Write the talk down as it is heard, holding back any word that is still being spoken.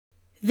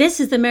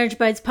This is the Marriage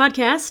Bites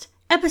Podcast,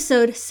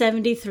 episode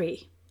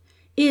 73.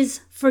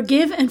 Is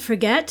forgive and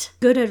forget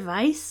good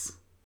advice?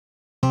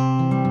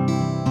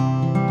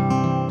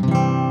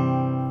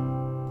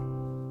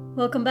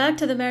 Welcome back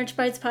to the Marriage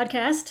Bites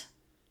Podcast.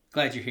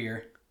 Glad you're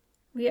here.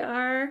 We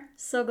are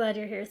so glad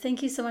you're here.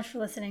 Thank you so much for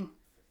listening.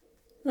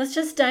 Let's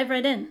just dive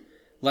right in.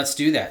 Let's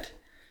do that.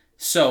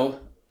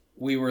 So,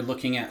 we were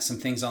looking at some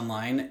things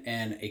online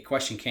and a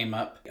question came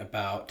up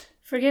about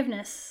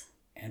forgiveness.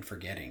 And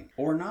forgetting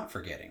or not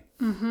forgetting.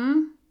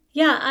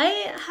 Yeah,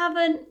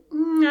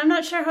 I'm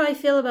not sure how I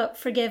feel about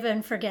forgive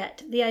and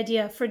forget. The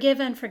idea of forgive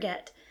and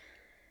forget.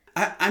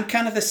 I'm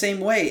kind of the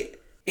same way.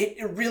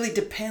 It really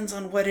depends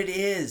on what it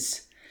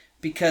is.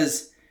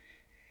 Because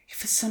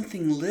if it's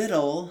something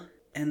little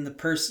and the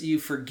person, you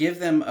forgive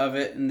them of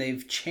it and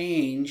they've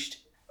changed.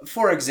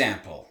 For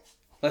example,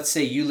 let's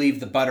say you leave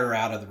the butter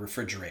out of the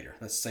refrigerator.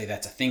 Let's say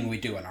that's a thing we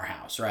do in our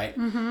house, right?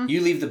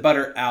 You leave the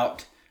butter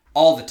out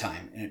all the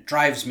time and it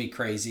drives me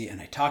crazy, and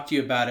I talk to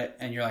you about it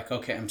and you're like,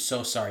 okay, I'm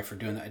so sorry for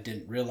doing that. I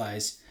didn't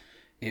realize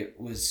it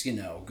was,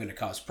 going to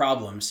cause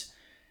problems.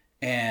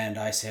 And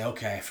I say,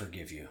 okay, I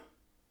forgive you.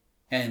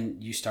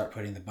 And you start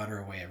putting the butter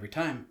away every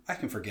time. I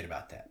can forget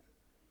about that,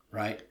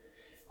 right?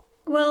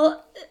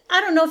 Well,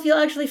 I don't know if you'll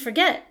actually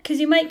forget,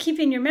 because you might keep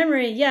in your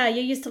memory, yeah,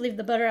 you used to leave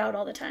the butter out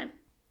all the time.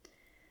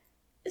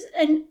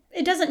 And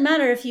it doesn't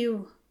matter if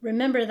you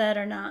remember that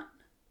or not.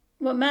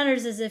 What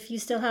matters is if you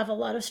still have a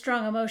lot of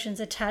strong emotions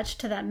attached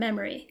to that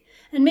memory.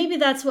 And maybe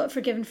that's what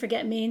forgive and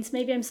forget means.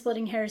 Maybe I'm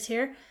splitting hairs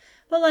here.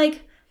 But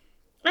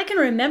I can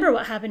remember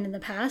what happened in the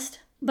past,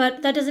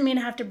 but that doesn't mean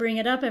I have to bring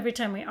it up every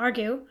time we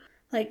argue.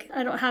 I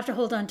don't have to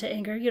hold on to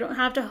anger. You don't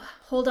have to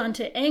hold on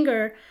to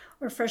anger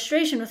or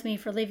frustration with me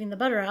for leaving the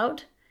butter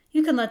out.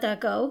 You can let that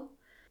go.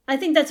 I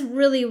think that's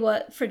really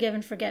what forgive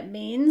and forget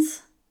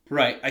means.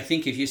 Right. I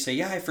think if you say,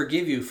 yeah, I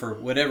forgive you for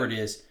whatever it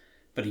is,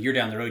 but a year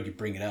down the road, you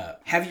bring it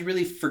up. Have you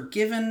really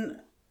forgiven?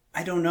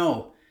 I don't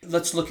know.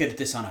 Let's look at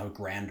this on a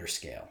grander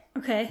scale.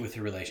 Okay. With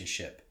a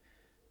relationship.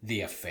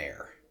 The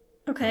affair.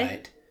 Okay.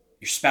 Right?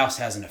 Your spouse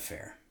has an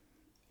affair.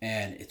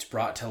 And it's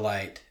brought to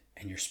light.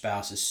 And your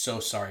spouse is so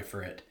sorry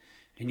for it.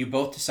 And you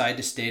both decide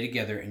to stay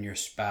together. And your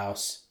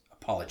spouse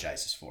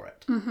apologizes for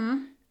it.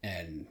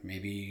 And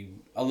maybe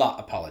a lot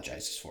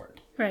apologizes for it.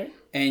 Right.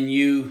 And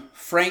you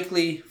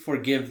frankly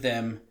forgive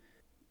them.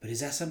 But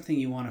is that something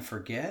you want to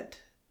forget?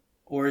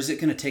 Or is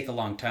it going to take a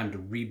long time to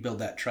rebuild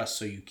that trust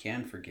so you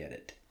can forget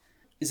it?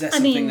 Is that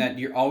something that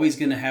you're always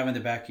going to have in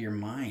the back of your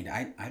mind?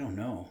 I don't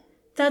know.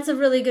 That's a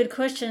really good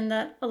question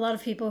that a lot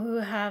of people who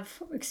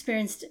have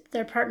experienced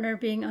their partner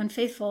being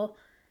unfaithful,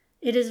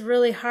 it is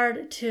really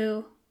hard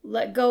to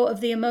let go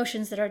of the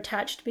emotions that are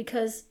attached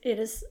because it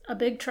is a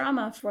big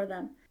trauma for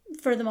them,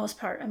 for the most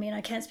part.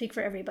 I can't speak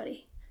for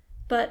everybody.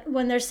 But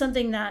when there's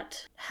something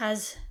that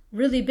has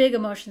really big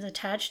emotions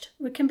attached,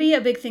 it can be a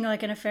big thing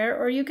like an affair,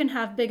 or you can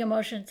have big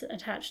emotions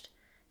attached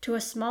to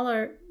a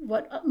smaller,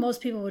 what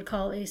most people would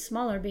call a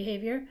smaller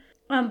behavior.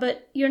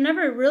 But you're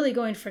never really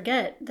going to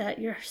forget that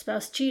your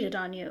spouse cheated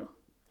on you.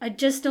 I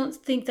just don't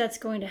think that's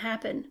going to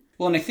happen.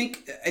 Well, and I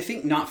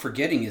think not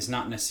forgetting is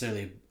not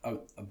necessarily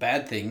a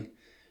bad thing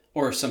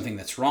or something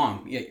that's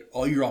wrong. Yeah,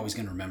 you're always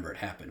going to remember it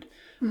happened.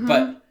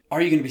 But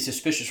are you going to be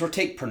suspicious? Or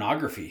take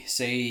pornography.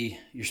 Say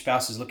your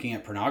spouse is looking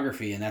at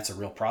pornography and that's a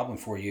real problem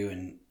for you,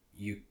 and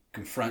you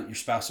confront your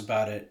spouse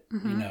about it.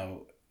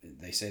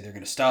 They say they're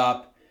going to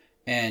stop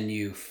and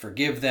you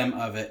forgive them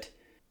of it.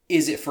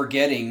 Is it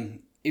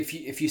forgetting?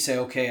 If you say,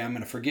 okay, I'm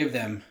going to forgive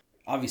them,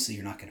 obviously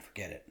you're not going to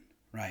forget it,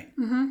 right?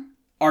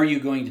 Are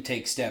you going to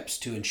take steps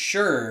to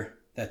ensure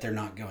that they're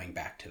not going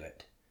back to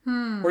it?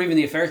 Or even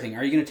the affair thing.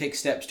 Are you going to take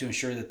steps to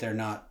ensure that they're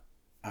not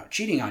out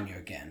cheating on you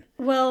again?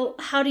 Well,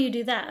 how do you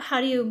do that?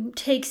 How do you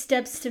take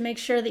steps to make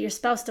sure that your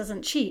spouse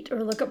doesn't cheat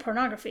or look at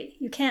pornography?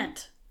 You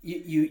can't.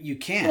 You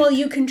can't. Well,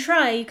 you can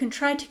try. You can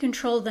try to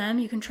control them.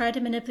 You can try to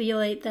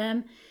manipulate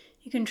them.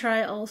 You can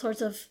try all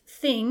sorts of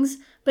things.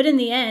 But in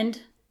the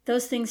end,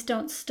 those things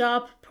don't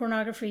stop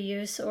pornography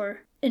use or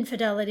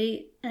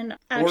infidelity. And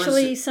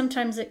actually,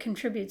 sometimes it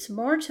contributes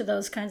more to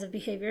those kinds of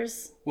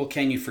behaviors. Well,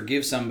 can you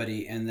forgive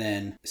somebody and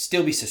then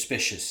still be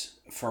suspicious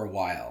for a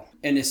while?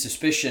 And is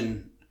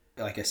suspicion,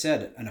 like I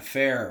said, an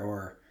affair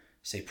or,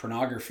 say,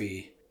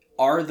 pornography,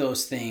 are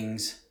those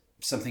things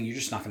something you're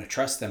just not going to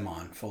trust them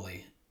on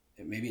fully?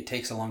 Maybe it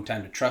takes a long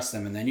time to trust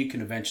them, and then you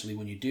can eventually,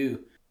 when you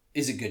do,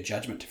 is it good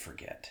judgment to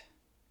forget?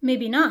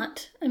 Maybe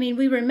not.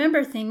 We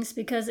remember things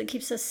because it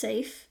keeps us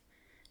safe,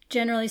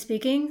 generally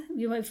speaking.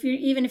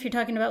 Even if you're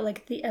talking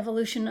about the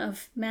evolution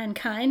of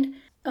mankind,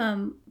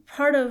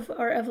 part of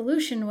our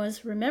evolution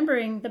was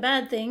remembering the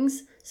bad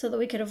things so that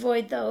we could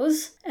avoid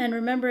those, and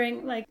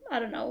remembering,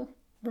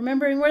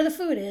 remembering where the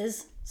food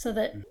is so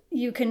that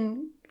you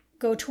can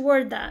go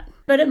toward that.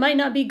 But it might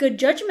not be good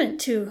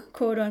judgment to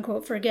quote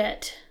unquote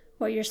forget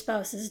what your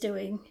spouse is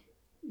doing,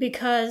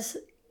 because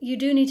you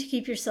do need to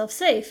keep yourself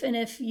safe. And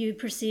if you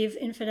perceive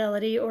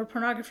infidelity or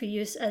pornography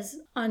use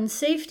as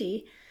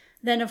unsafety,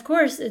 then of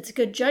course it's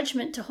good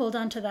judgment to hold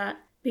on to that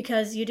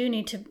because you do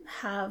need to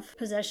have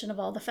possession of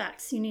all the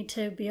facts. You need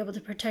to be able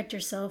to protect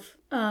yourself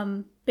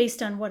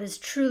based on what is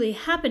truly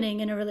happening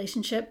in a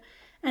relationship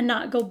and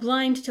not go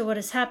blind to what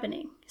is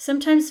happening.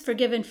 Sometimes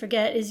forgive and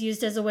forget is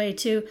used as a way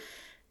to,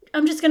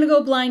 I'm just going to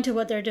go blind to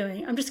what they're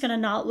doing. I'm just going to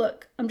not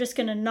look. I'm just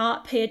going to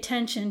not pay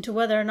attention to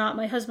whether or not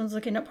my husband's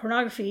looking at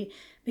pornography,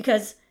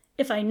 because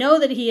if I know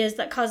that he is,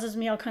 that causes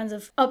me all kinds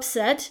of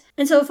upset.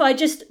 And so if I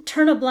just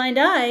turn a blind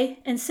eye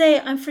and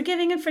say, I'm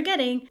forgiving and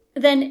forgetting,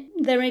 then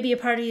there may be a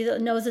part of you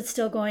that knows it's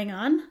still going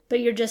on, but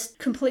you're just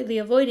completely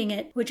avoiding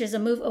it, which is a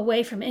move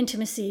away from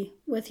intimacy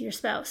with your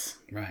spouse.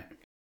 Right.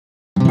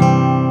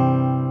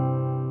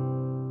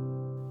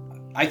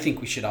 I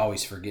think we should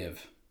always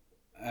forgive.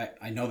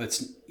 I know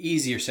that's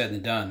easier said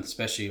than done,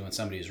 especially when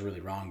somebody has really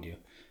wronged you.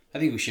 I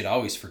think we should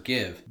always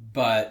forgive,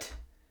 but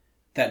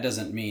that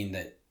doesn't mean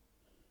that,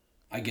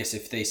 I guess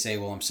if they say,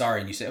 well, I'm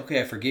sorry, and you say,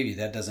 okay, I forgive you,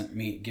 that doesn't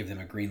mean give them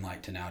a green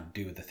light to now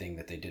do the thing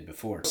that they did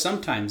before.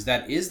 Sometimes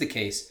that is the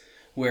case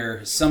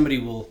where somebody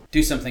will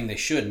do something they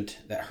shouldn't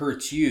that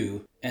hurts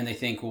you, and they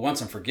think, well,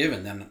 once I'm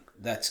forgiven, then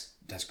that's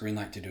green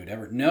light to do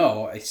whatever.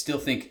 No, I still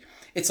think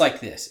it's like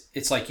this.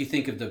 It's like you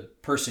think of the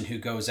person who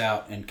goes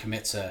out and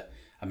commits a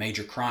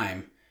major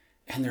crime,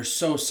 and they're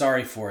so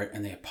sorry for it,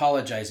 and they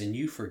apologize, and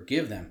you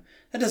forgive them.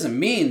 That doesn't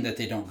mean that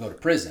they don't go to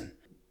prison.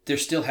 There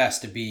still has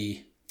to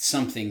be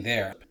something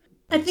there.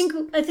 I think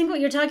what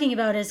you're talking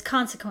about is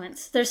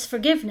consequence. There's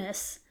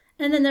forgiveness,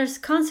 and then there's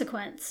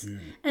consequence.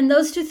 And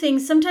those two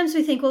things, sometimes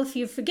we think, well, if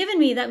you've forgiven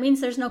me, that means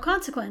there's no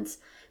consequence.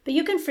 But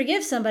you can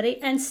forgive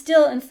somebody and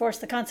still enforce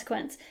the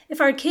consequence.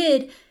 If our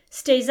kid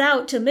stays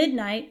out till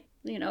midnight,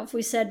 if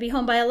we said be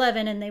home by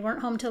 11 and they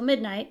weren't home till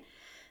midnight,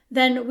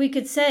 then we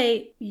could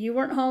say, you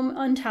weren't home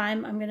on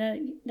time,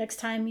 next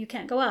time you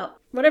can't go out.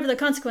 Whatever the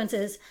consequence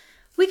is,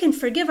 we can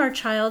forgive our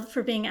child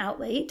for being out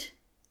late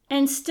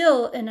and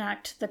still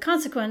enact the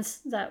consequence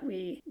that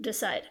we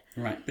decide.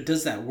 Right. But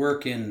does that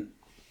work in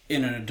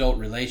an adult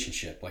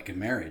relationship, like a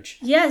marriage?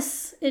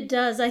 Yes, it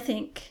does, I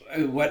think.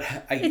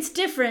 It's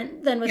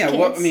different than with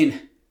kids.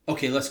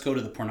 Okay, let's go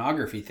to the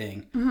pornography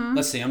thing. Mm-hmm.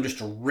 Let's say I'm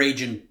just a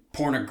raging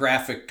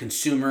pornographic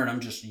consumer and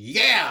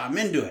I'm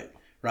into it,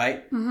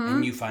 right? Mm-hmm.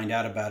 And you find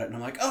out about it and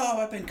I'm like,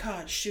 oh, I've been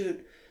caught,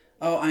 shoot.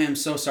 Oh, I am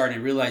so sorry. And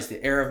I realize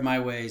the error of my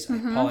ways. I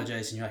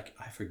apologize. And you're like,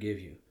 I forgive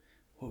you.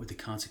 What would the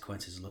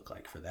consequences look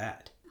like for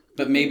that?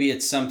 But maybe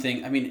it's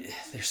something,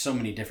 there's so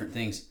many different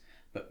things,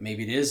 but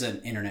maybe it is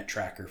an internet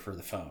tracker for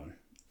the phone.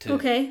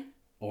 Okay.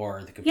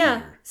 Or the computer.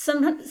 Yeah.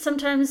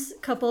 Sometimes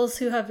couples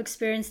who have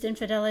experienced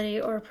infidelity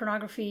or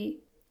pornography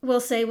will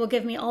say, well,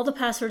 give me all the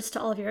passwords to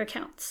all of your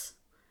accounts.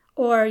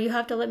 Or you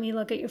have to let me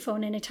look at your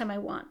phone anytime I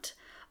want.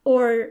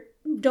 Or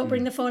don't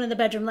bring the phone in the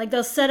bedroom. Like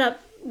they'll set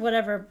up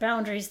whatever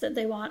boundaries that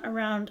they want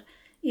around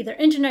either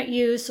internet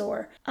use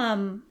or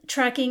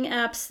tracking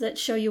apps that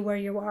show you where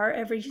you are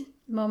every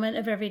moment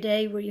of every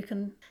day, where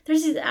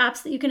there's these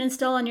apps that you can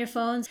install on your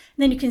phones,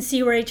 and then you can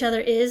see where each other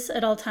is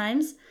at all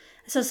times.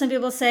 So some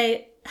people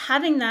say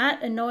having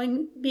that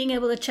and being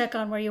able to check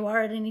on where you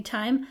are at any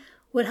time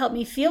would help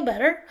me feel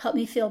better, help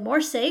me feel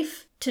more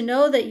safe, to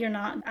know that you're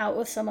not out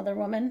with some other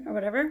woman or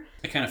whatever.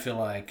 I kind of feel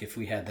like if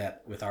we had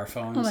that with our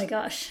phones, oh my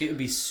gosh, it would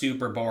be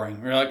super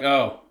boring. We're like,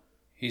 oh,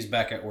 he's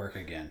back at work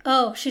again.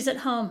 Oh, she's at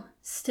home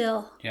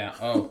still. Yeah.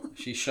 Oh,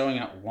 she's showing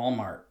up at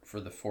Walmart for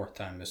the 4th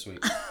time this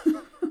week.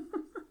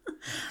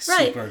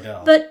 Right. Super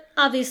dull. But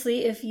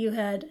obviously, if you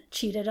had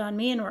cheated on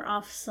me and were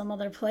off some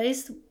other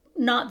place,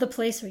 not the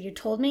place where you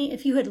told me,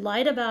 if you had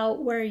lied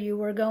about where you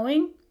were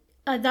going,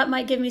 that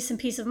might give me some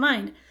peace of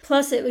mind.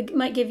 Plus,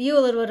 might give you a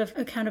little bit of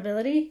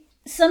accountability.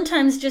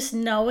 Sometimes just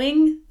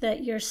knowing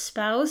that your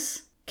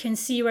spouse can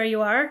see where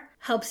you are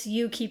helps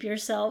you keep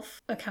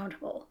yourself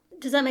accountable.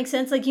 Does that make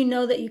sense? Like, you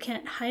know that you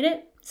can't hide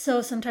it.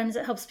 So sometimes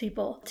it helps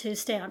people to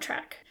stay on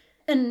track.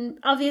 And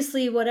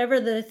obviously,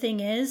 whatever the thing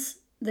is,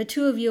 the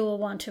two of you will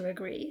want to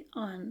agree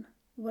on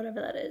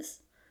whatever that is.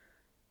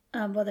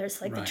 Whether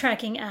it's like the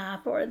tracking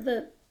app or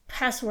the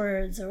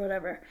passwords or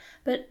whatever.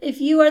 But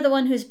if you are the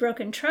one who's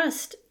broken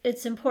trust,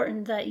 it's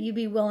important that you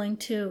be willing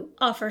to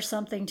offer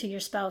something to your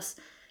spouse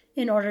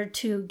in order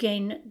to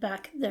gain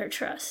back their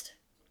trust.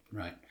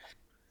 Right.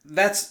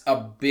 That's a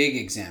big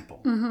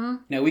example. Mm-hmm.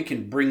 Now we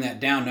can bring that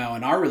down now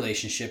in our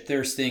relationship.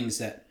 There's things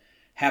that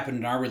happened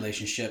in our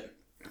relationship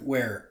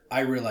where I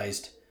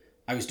realized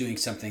I was doing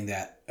something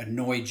that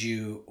annoyed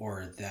you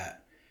or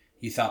that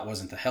you thought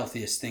wasn't the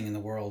healthiest thing in the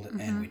world. Mm-hmm.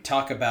 And we'd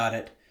talk about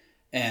it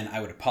and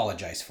I would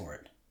apologize for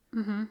it.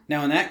 Mm-hmm.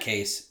 Now in that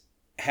case,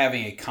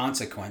 having a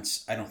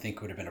consequence, I don't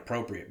think would have been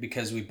appropriate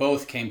because we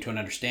both came to an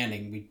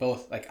understanding. We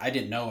both, I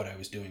didn't know what I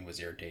was doing was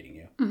irritating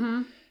you.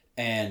 Mm-hmm.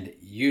 And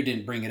you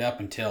didn't bring it up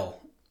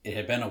until it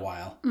had been a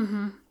while.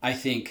 Mm-hmm. I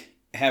think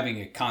having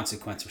a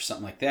consequence or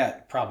something like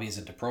that probably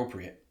isn't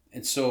appropriate.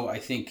 And so I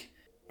think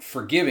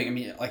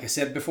forgiving, like I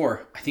said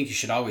before, I think you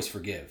should always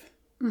forgive.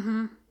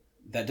 Mm-hmm.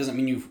 That doesn't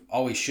mean you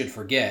always should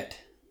forget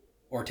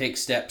or take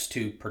steps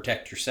to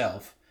protect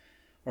yourself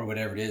or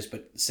whatever it is,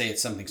 but say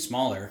it's something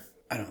smaller.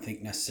 I don't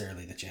think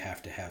necessarily that you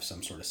have to have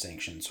some sort of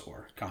sanctions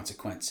or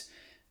consequence,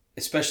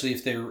 especially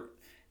if they're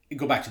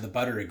go back to the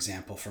butter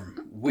example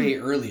from way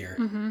earlier.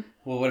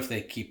 Well, what if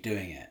they keep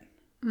doing it?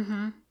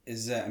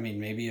 Is that, I mean,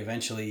 maybe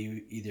eventually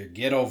you either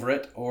get over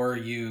it or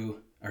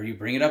you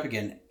bring it up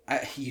again.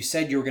 You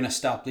said you were going to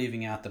stop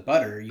leaving out the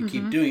butter. You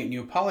keep doing it and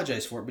you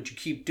apologize for it, but you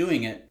keep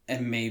doing it,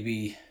 and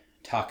maybe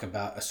talk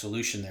about a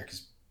solution there,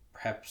 because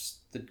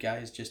perhaps the guy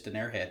is just an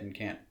airhead and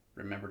can't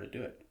remember to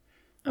do it.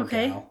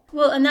 Okay. Gal.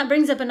 Well, and that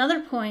brings up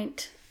another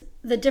point,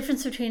 the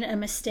difference between a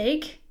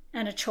mistake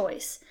and a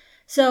choice.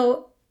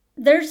 So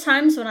there's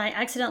times when I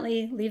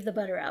accidentally leave the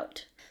butter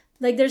out.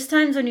 Like, there's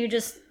times when you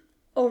just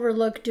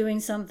overlook doing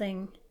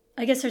something.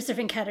 I guess there's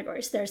different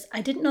categories. There's,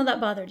 I didn't know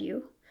that bothered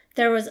you.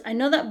 There was, I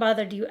know that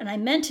bothered you and I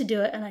meant to do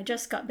it and I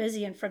just got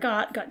busy and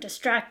forgot, got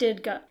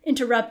distracted, got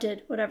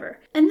interrupted, whatever.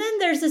 And then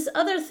there's this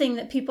other thing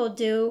that people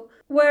do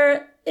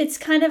where it's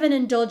kind of an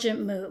indulgent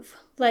move.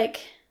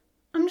 Like,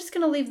 I'm just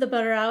going to leave the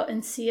butter out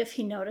and see if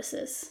he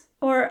notices.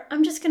 Or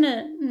I'm just going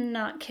to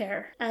not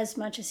care as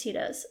much as he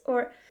does.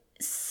 Or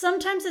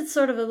sometimes it's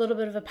sort of a little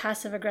bit of a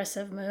passive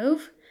aggressive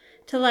move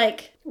to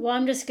like, well,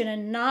 I'm just going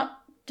to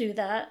not do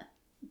that.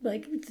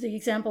 Like the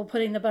example,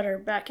 putting the butter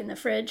back in the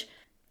fridge.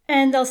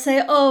 And they'll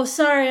say, oh,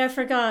 sorry, I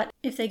forgot,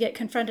 if they get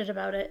confronted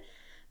about it.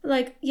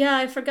 Like, yeah,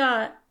 I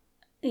forgot.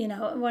 You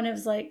know, when it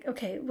was like,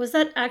 okay, was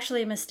that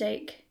actually a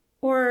mistake?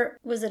 Or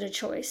was it a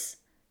choice?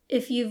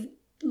 If you've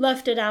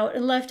left it out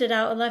and left it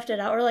out and left it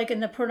out, or like in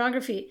the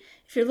pornography,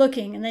 if you're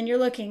looking and then you're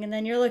looking and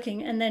then you're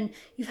looking and then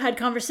you've had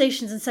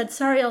conversations and said,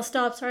 sorry, I'll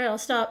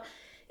stop.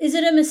 Is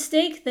it a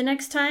mistake the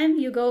next time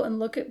you go and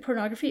look at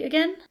pornography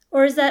again?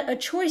 Or is that a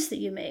choice that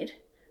you made?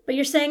 But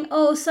you're saying,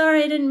 oh,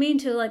 sorry, I didn't mean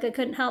to, like I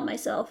couldn't help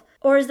myself.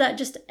 Or is that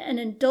just an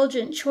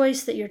indulgent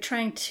choice that you're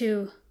trying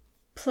to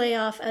play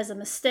off as a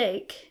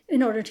mistake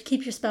in order to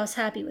keep your spouse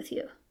happy with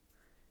you?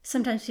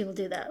 Sometimes people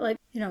do that. Like,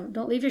 you know,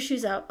 don't leave your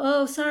shoes out.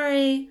 Oh,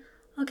 sorry,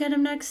 I'll get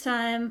them next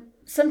time.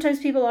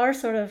 Sometimes people are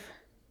sort of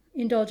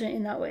indulgent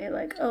in that way.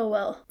 Like, oh,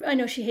 well, I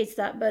know she hates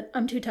that, but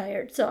I'm too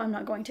tired, so I'm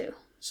not going to.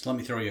 So let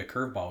me throw you a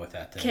curveball with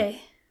that then.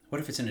 Okay.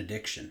 What if it's an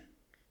addiction?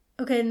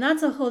 Okay, and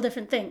that's a whole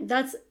different thing.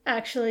 That's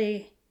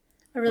actually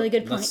a really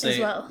good point as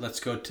well. Let's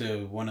go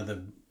to one of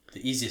the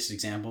easiest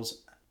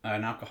examples,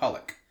 an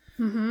alcoholic.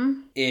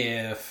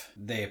 If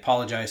they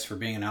apologize for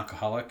being an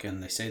alcoholic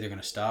and they say they're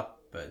going to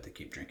stop, but they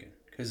keep drinking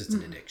because it's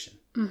an addiction.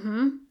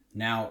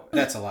 Now,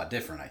 that's a lot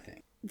different, I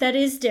think. That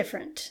is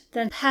different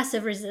than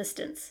passive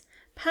resistance.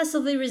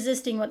 Passively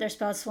resisting what their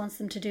spouse wants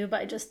them to do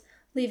by just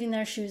leaving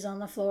their shoes on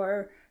the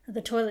floor, or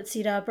the toilet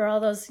seat up, or all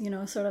those, you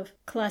know, sort of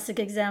classic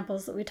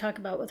examples that we talk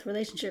about with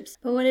relationships.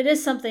 But when it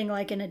is something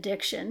like an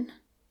addiction,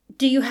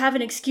 do you have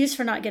an excuse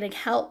for not getting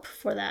help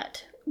for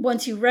that?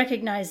 Once you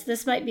recognize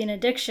this might be an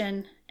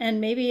addiction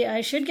and maybe I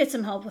should get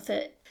some help with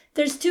it.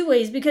 There's two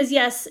ways, because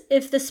yes,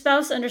 if the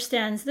spouse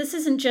understands this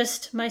isn't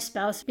just my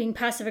spouse being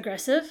passive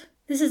aggressive,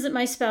 this isn't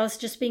my spouse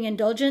just being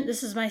indulgent,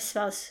 this is my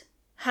spouse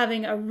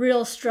having a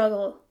real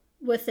struggle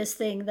with this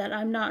thing that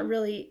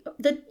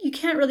you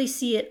can't really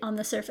see it on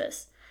the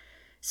surface.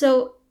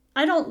 So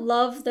I don't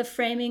love the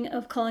framing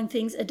of calling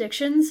things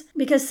addictions,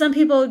 because some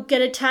people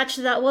get attached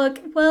to that look.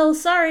 Well,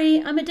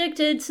 sorry, I'm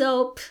addicted,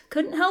 so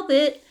couldn't help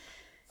it.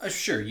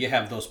 Sure, you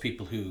have those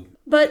people who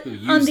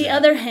use on the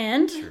other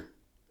hand, sure,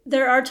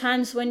 there are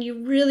times when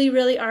you really,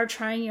 really are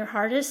trying your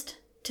hardest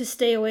to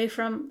stay away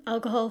from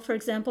alcohol, for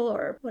example,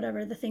 or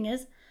whatever the thing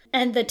is.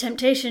 And the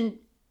temptation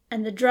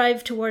and the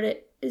drive toward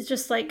it is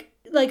just like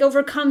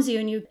overcomes you,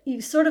 and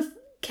you sort of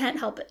can't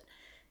help it.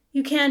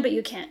 You can, but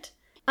you can't.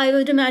 I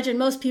would imagine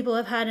most people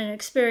have had an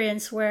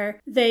experience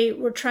where they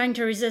were trying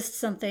to resist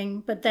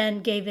something, but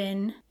then gave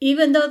in,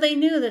 even though they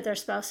knew that their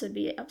spouse would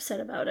be upset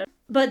about it.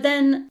 But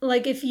then,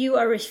 like, if you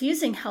are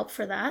refusing help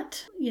for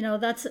that, you know,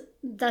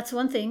 that's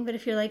one thing. But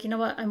if you're like, you know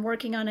what, I'm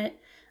working on it,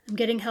 I'm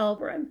getting help,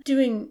 or I'm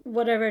doing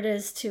whatever it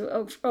is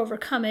to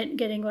overcome it,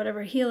 getting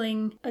whatever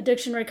healing,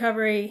 addiction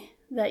recovery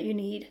that you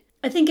need.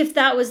 I think if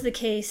that was the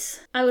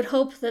case, I would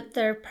hope that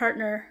their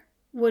partner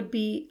would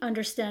be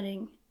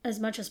understanding as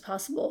much as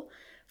possible.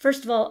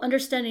 First of all,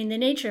 understanding the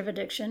nature of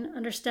addiction,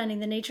 understanding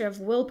the nature of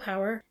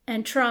willpower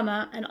and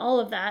trauma and all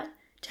of that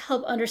to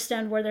help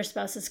understand where their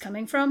spouse is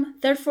coming from.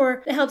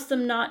 Therefore, it helps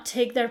them not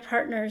take their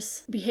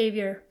partner's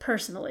behavior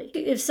personally.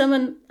 If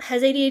someone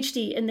has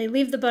ADHD and they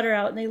leave the butter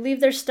out and they leave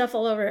their stuff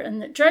all over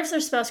and it drives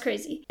their spouse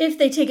crazy, if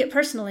they take it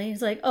personally,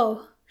 it's like,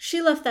 oh,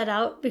 she left that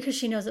out because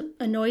she knows it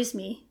annoys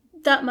me.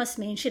 That must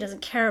mean she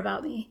doesn't care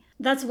about me.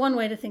 That's one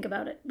way to think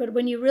about it. But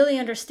when you really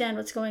understand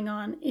what's going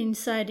on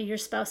inside of your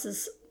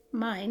spouse's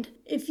mind,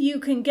 if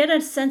you can get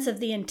a sense of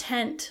the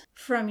intent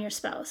from your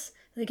spouse,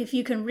 like if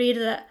you can read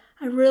that,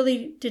 I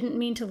really didn't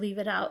mean to leave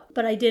it out,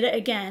 but I did it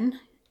again,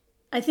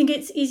 I think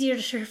it's easier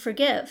to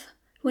forgive.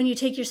 When you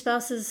take your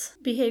spouse's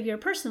behavior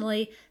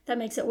personally, that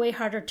makes it way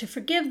harder to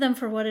forgive them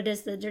for what it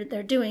is that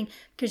they're doing,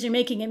 because you're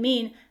making it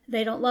mean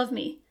they don't love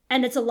me.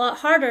 And it's a lot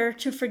harder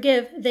to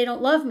forgive they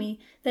don't love me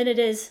than it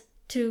is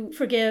to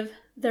forgive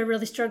they're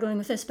really struggling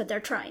with this, but they're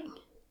trying.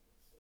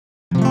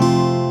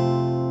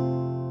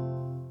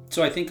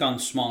 So I think on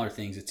smaller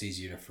things, it's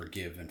easier to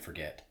forgive and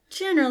forget.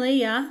 Generally,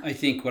 yeah. I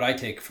think what I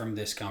take from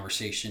this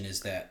conversation is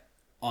that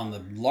on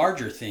the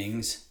larger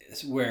things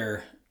is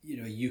where,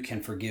 you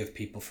can forgive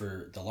people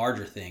for the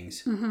larger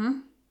things.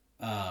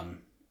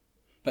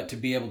 But to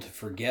be able to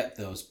forget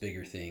those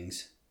bigger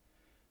things,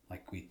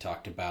 like we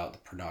talked about the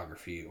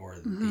pornography or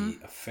the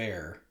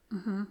affair,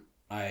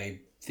 I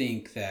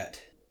think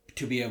that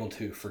to be able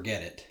to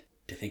forget it,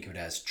 to think of it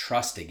as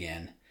trust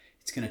again,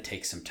 it's going to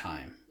take some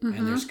time.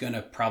 And there's going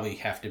to probably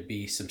have to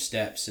be some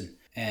steps.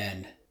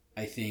 And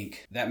I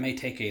think that may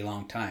take a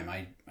long time.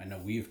 I know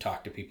we've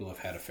talked to people who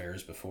have had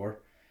affairs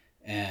before,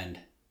 and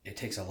it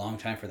takes a long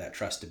time for that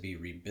trust to be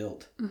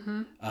rebuilt.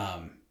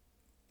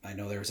 I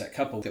know there was that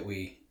couple that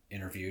we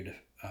interviewed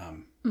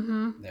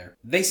there.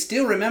 They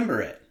still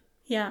remember it.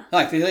 Yeah.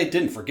 Like, they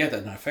didn't forget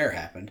that an affair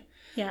happened.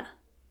 Yeah.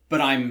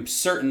 But I'm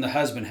certain the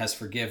husband has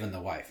forgiven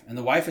the wife. And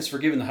the wife has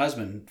forgiven the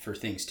husband for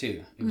things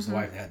too. It was the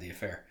wife that had the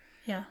affair.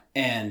 Yeah.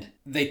 And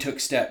they took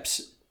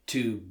steps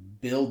to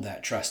build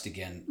that trust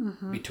again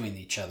between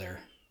each other.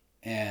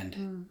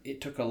 And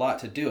it took a lot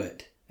to do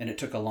it. And it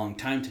took a long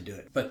time to do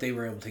it. But they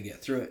were able to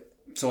get through it.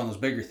 So on those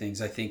bigger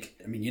things, I think,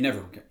 you're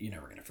never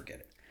going to forget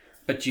it.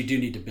 But you do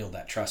need to build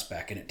that trust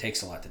back. And it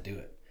takes a lot to do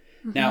it.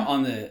 Now,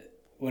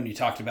 when we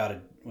talked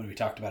about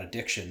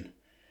addiction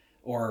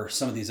or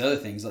some of these other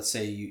things, let's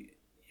say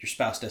your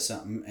spouse does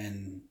something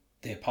and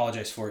they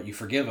apologize for it, you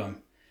forgive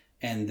them,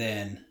 and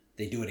then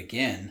they do it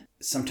again.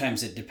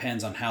 Sometimes it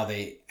depends on how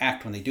they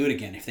act when they do it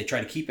again. If they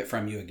try to keep it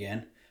from you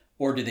again,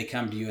 or do they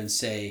come to you and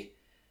say,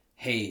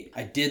 hey,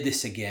 I did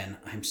this again.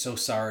 I'm so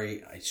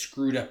sorry. I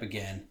screwed up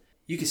again.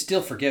 You can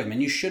still forgive them,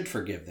 and you should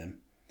forgive them.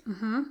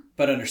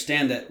 But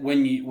understand that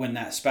when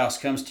that spouse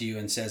comes to you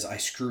and says, I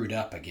screwed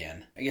up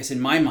again, I guess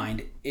in my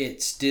mind,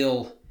 it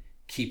still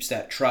keeps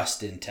that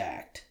trust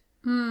intact.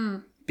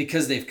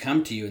 Because they've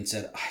come to you and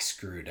said, I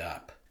screwed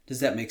up.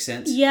 Does that make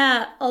sense?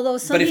 Yeah, although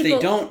But if they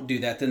don't do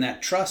that, then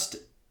that trust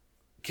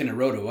can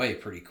erode away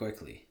pretty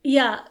quickly.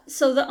 Yeah,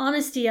 so the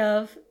honesty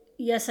of,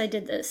 yes, I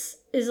did this,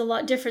 is a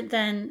lot different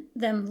than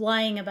them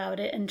lying about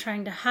it and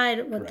trying to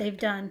hide what they've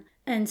done.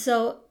 And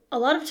so a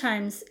lot of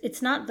times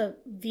it's not the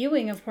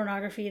viewing of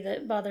pornography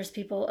that bothers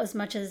people as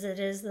much as it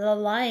is the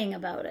lying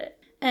about it.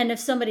 And if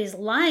somebody's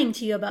lying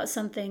to you about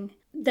something,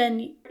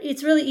 then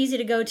it's really easy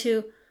to go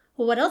to,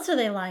 well, what else are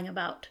they lying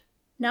about?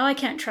 Now I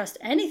can't trust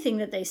anything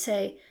that they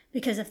say,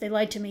 because if they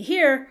lied to me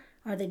here,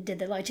 did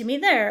they lie to me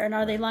there? And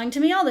are they lying to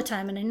me all the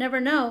time? And I never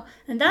know.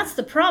 And that's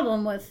the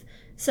problem with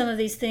some of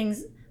these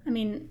things.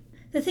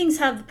 The things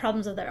have the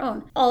problems of their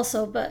own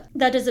also, but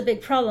that is a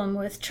big problem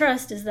with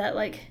trust, is that,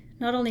 like,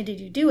 not only did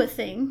you do a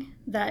thing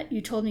that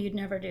you told me you'd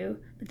never do,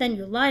 but then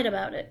you lied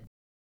about it.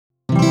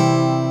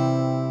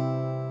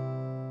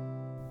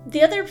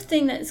 The other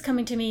thing that is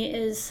coming to me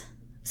is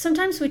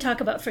sometimes we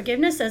talk about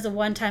forgiveness as a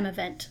one-time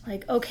event.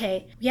 Like,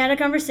 okay, we had a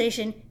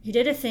conversation, you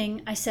did a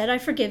thing, I said I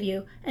forgive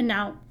you, and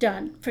now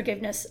done,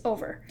 forgiveness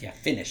over. Yeah,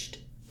 finished.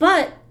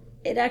 But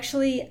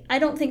I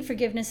don't think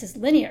forgiveness is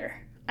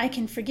linear. I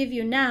can forgive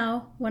you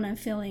now when I'm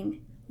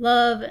feeling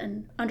love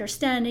and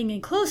understanding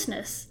and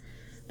closeness.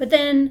 But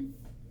then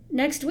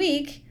next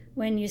week,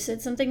 when you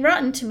said something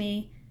rotten to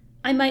me,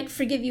 I might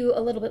forgive you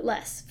a little bit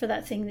less for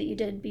that thing that you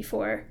did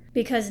before,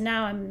 because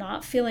now I'm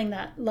not feeling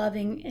that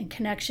loving and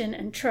connection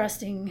and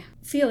trusting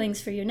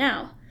feelings for you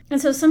now. And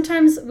so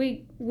sometimes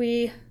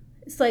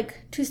it's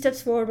like 2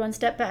 steps forward, 1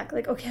 step back.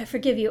 Like, okay, I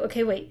forgive you.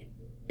 Okay, wait,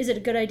 is it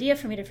a good idea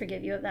for me to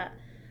forgive you of that?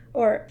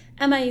 Or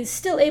am I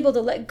still able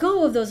to let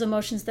go of those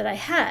emotions that I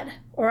had?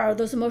 Or are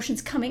those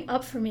emotions coming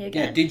up for me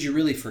again? Yeah, did you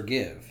really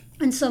forgive?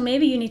 And so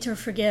maybe you need to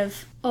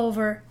forgive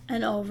over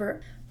and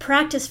over.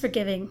 Practice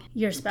forgiving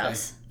your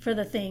spouse for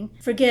the thing.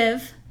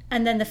 Forgive,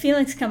 and then the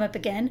feelings come up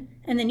again,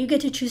 and then you get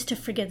to choose to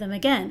forgive them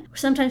again.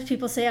 Sometimes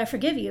people say, I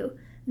forgive you,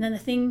 and then the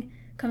thing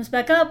comes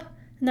back up,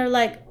 and they're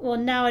like, well,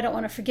 now I don't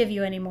want to forgive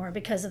you anymore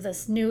because of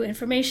this new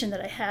information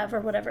that I have or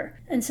whatever.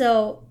 And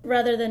so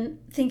rather than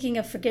thinking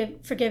of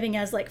forgiving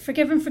as like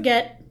forgive and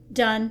forget,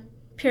 done,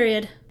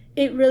 period,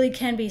 it really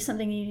can be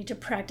something you need to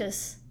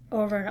practice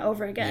over and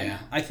over again. Yeah,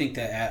 I think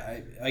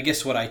that, I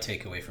guess what I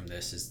take away from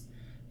this is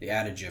the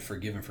adage of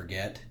forgive and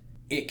forget.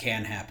 It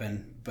can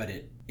happen, but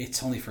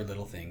it's only for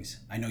little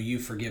things. I know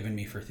you've forgiven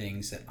me for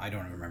things that I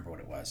don't even remember what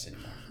it was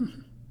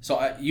anymore.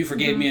 So you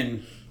forgave me,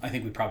 and I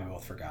think we probably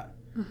both forgot.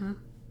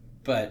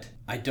 But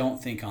I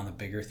don't think on the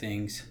bigger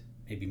things,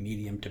 maybe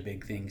medium to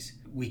big things,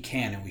 we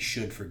can and we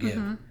should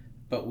forgive,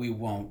 but we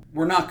won't.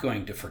 We're not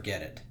going to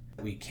forget it.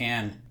 We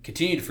can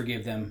continue to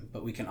forgive them,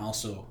 but we can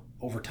also,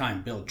 over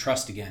time, build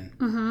trust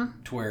again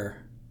to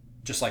where,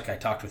 just like I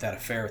talked with that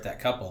affair with that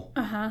couple,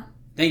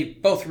 they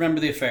both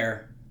remember the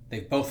affair,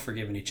 they've both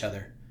forgiven each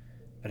other,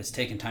 but it's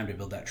taken time to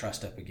build that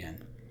trust up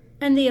again.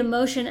 And the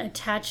emotion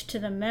attached to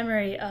the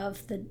memory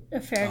of the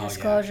affair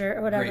disclosure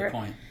or whatever. Great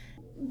point.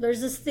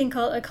 There's this thing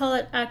I call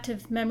it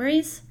active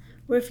memories,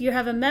 where if you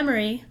have a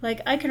memory,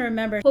 like I can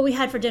remember what we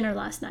had for dinner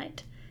last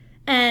night,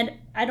 and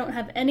I don't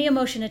have any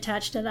emotion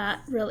attached to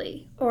that,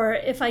 really. Or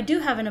if I do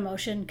have an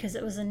emotion, because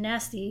it was a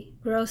nasty,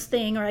 gross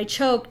thing, or I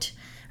choked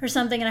or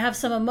something, and I have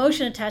some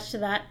emotion attached to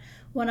that,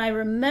 when I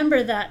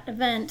remember that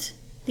event,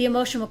 the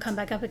emotion will come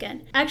back up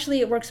again. Actually,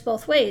 it works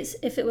both ways.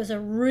 If it was a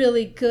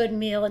really good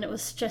meal and it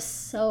was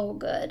just so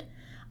good,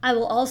 I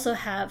will also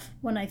have,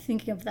 when I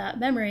think of that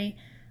memory,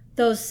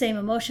 those same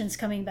emotions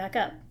coming back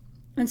up.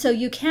 And so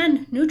you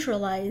can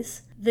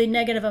neutralize the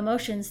negative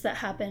emotions that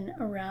happen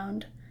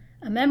around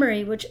a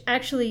memory, which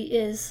actually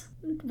is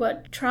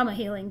what trauma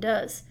healing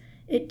does.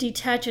 It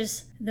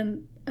detaches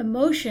the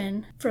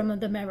emotion from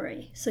the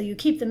memory. So you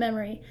keep the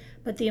memory,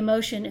 but the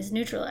emotion is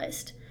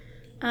neutralized.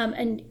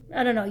 And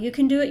I don't know, you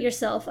can do it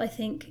yourself, I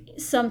think.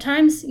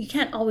 Sometimes you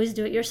can't always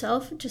do it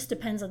yourself. It just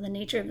depends on the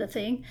nature of the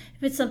thing.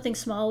 If it's something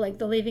small, like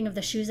the leaving of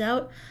the shoes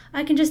out,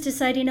 I can just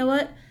decide, you know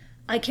what?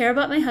 I care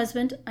about my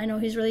husband. I know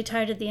he's really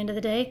tired at the end of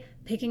the day.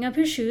 Picking up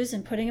his shoes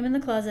and putting them in the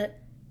closet,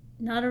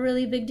 not a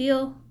really big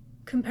deal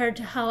compared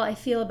to how I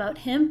feel about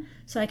him.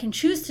 So I can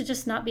choose to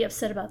just not be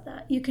upset about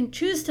that. You can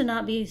choose to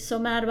not be so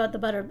mad about the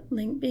butter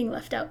being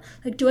left out.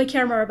 Like, do I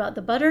care more about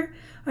the butter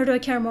or do I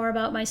care more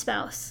about my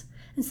spouse?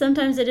 And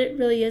sometimes it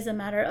really is a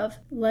matter of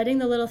letting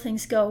the little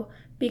things go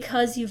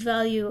because you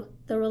value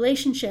the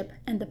relationship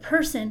and the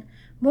person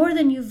more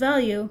than you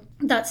value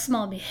that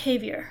small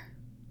behavior.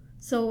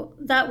 So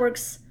that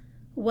works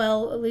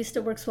well, at least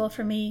it works well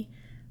for me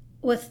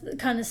with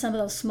kind of some of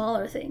those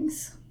smaller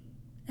things.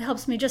 It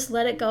helps me just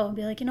let it go and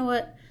be like, you know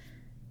what?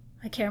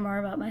 I care more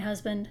about my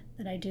husband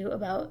than I do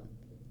about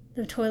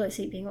the toilet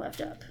seat being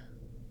left up.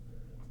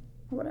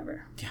 Or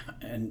whatever. Yeah,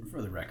 and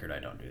for the record, I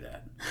don't do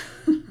that.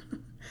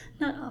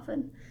 Not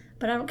often.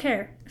 But I don't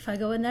care. If I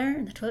go in there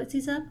and the toilet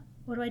seat's up,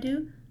 what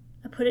do?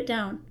 I put it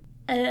down.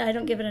 And I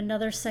don't give it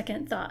another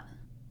second thought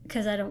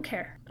because I don't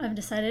care. I've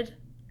decided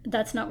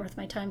that's not worth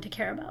my time to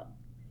care about.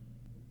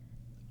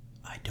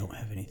 I don't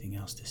have anything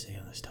else to say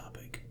on this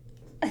topic.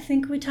 I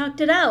think we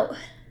talked it out.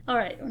 All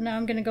right, well, now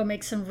I'm going to go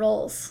make some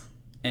rolls.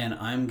 And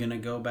I'm going to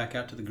go back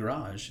out to the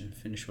garage and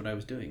finish what I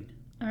was doing.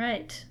 All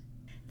right.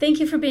 Thank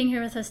you for being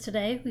here with us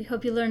today. We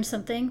hope you learned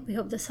something. We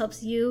hope this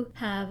helps you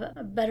have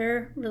a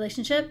better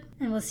relationship.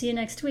 And we'll see you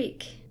next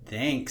week.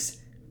 Thanks.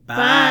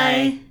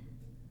 Bye.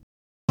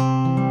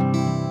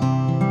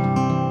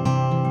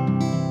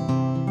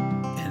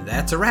 And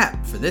that's a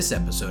wrap for this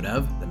episode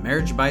of the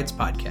Marriage Bites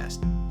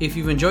podcast. If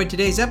you've enjoyed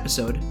today's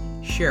episode,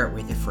 share it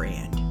with a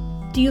friend.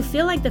 Do you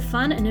feel like the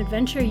fun and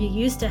adventure you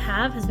used to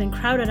have has been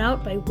crowded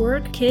out by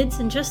work, kids,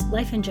 and just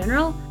life in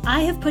general?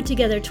 I have put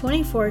together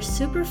 24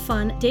 super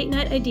fun date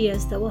night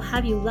ideas that will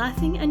have you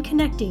laughing and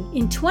connecting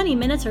in 20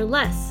 minutes or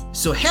less.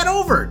 So head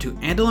over to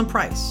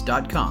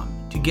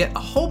andelandprice.com to get a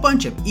whole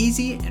bunch of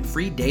easy and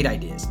free date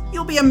ideas.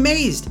 You'll be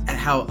amazed at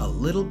how a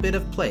little bit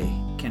of play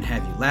can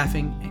have you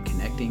laughing and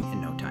connecting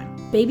in no time.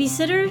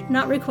 Babysitter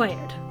not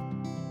required.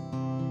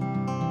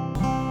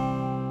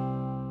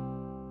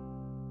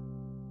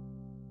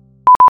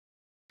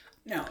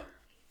 Now,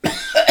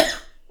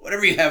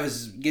 whatever you have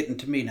is getting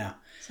to me now.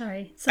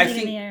 Sorry, something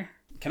in the air.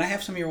 Can I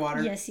have some of your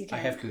water? Yes, you can.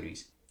 I have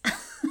cooties.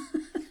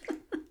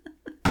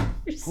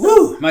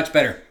 Woo! Much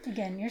better.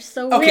 Again, you're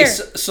so weird.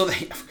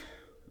 Okay,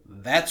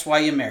 that's why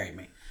you married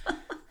me.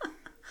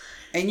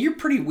 And you're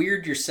pretty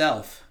weird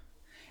yourself.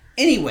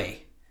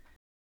 Anyway.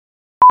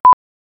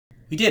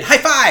 We did. High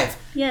five!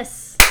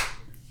 Yes.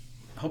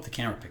 I hope the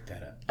camera picked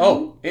that up.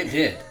 Oh, it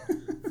did.